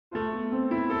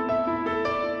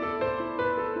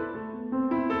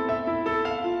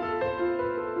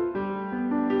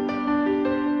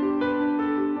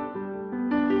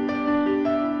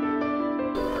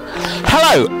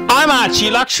Hello, I'm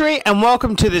Archie Luxury and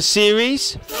welcome to the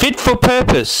series Fit for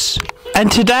Purpose.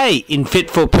 And today in Fit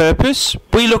for Purpose,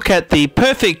 we look at the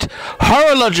perfect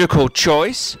horological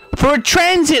choice for a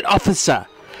transit officer.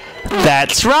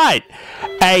 That's right,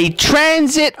 a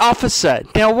transit officer.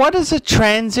 Now what does a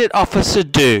transit officer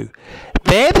do?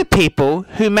 They're the people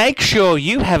who make sure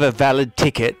you have a valid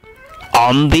ticket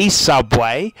on the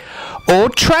subway or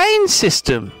train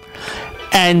system.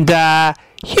 And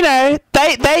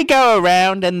they go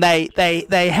around and they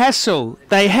hassle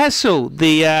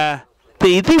the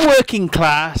working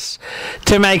class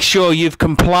to make sure you've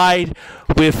complied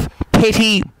with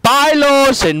petty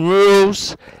bylaws and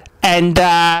rules, and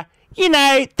they're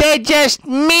just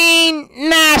mean,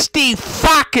 nasty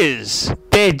fuckers.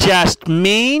 They're just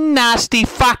mean, nasty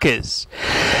fuckers,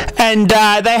 and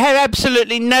they have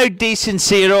absolutely no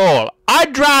decency at all.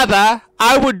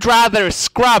 I would rather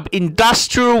scrub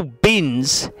industrial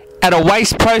bins at a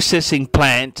waste processing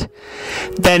plant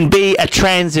than be a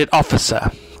transit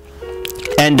officer.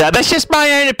 And that's just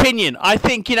my own opinion. I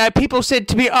think, people said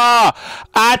to me, "Oh,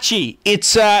 Archie,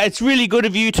 it's really good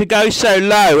of you to go so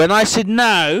low." And I said,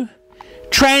 no,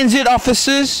 transit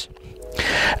officers,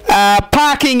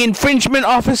 parking infringement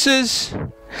officers,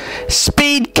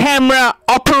 speed camera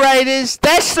operators,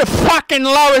 that's the fucking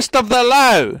lowest of the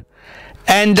low.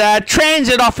 And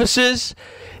transit officers,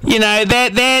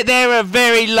 they're a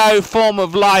very low form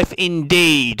of life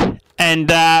indeed.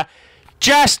 And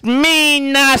just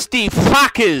mean, nasty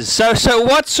fuckers. So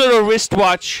what sort of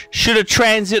wristwatch should a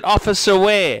transit officer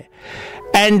wear?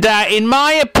 And in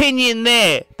my opinion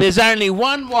there's only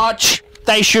one watch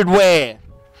they should wear.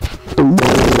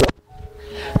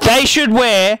 They should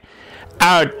wear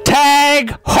a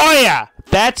Tag Heuer.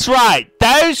 That's right,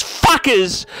 those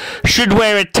fuckers should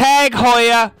wear a Tag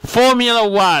Heuer Formula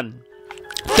 1.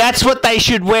 That's what they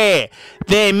should wear.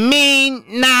 They're mean,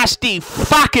 nasty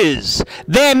fuckers.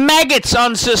 They're maggots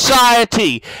on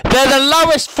society. They're the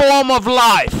lowest form of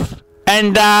life.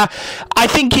 And I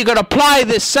think you got to apply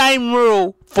the same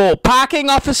rule for parking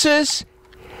officers,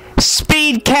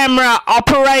 speed camera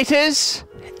operators,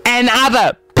 and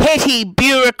other petty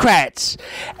bureaucrats.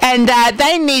 And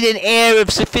they need an air of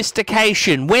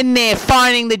sophistication. When they're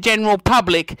fining the general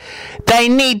public, they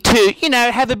need to,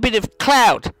 have a bit of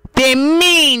clout. They're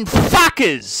mean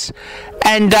fuckers.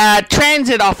 And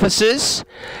transit officers,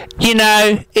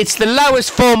 it's the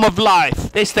lowest form of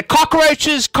life. It's the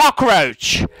cockroach's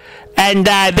cockroach. And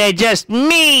they're just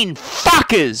mean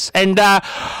fuckers. And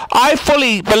I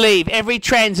fully believe every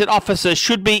transit officer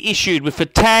should be issued with a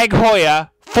Tag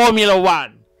Heuer Formula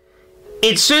 1.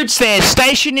 It suits their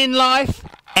station in life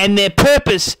and their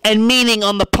purpose and meaning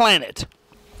on the planet.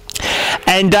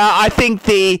 And I think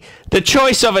the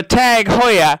choice of a Tag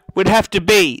Heuer would have to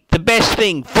be the best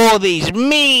thing for these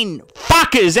mean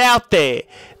fuckers out there.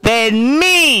 They're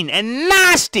mean and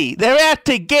nasty. They're out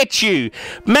to get you.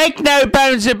 Make no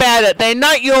bones about it. They're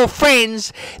not your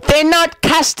friends. They're not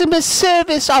customer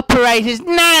service operators.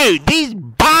 No, these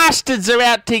bastards are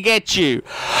out to get you.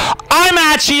 I'm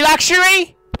Archie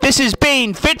Luxury. This has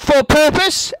been Fit for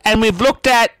Purpose, and we've looked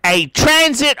at a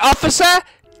transit officer.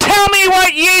 Tell me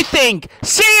what you think.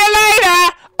 See you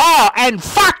later. Oh, and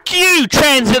fuck you,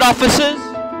 transit officers.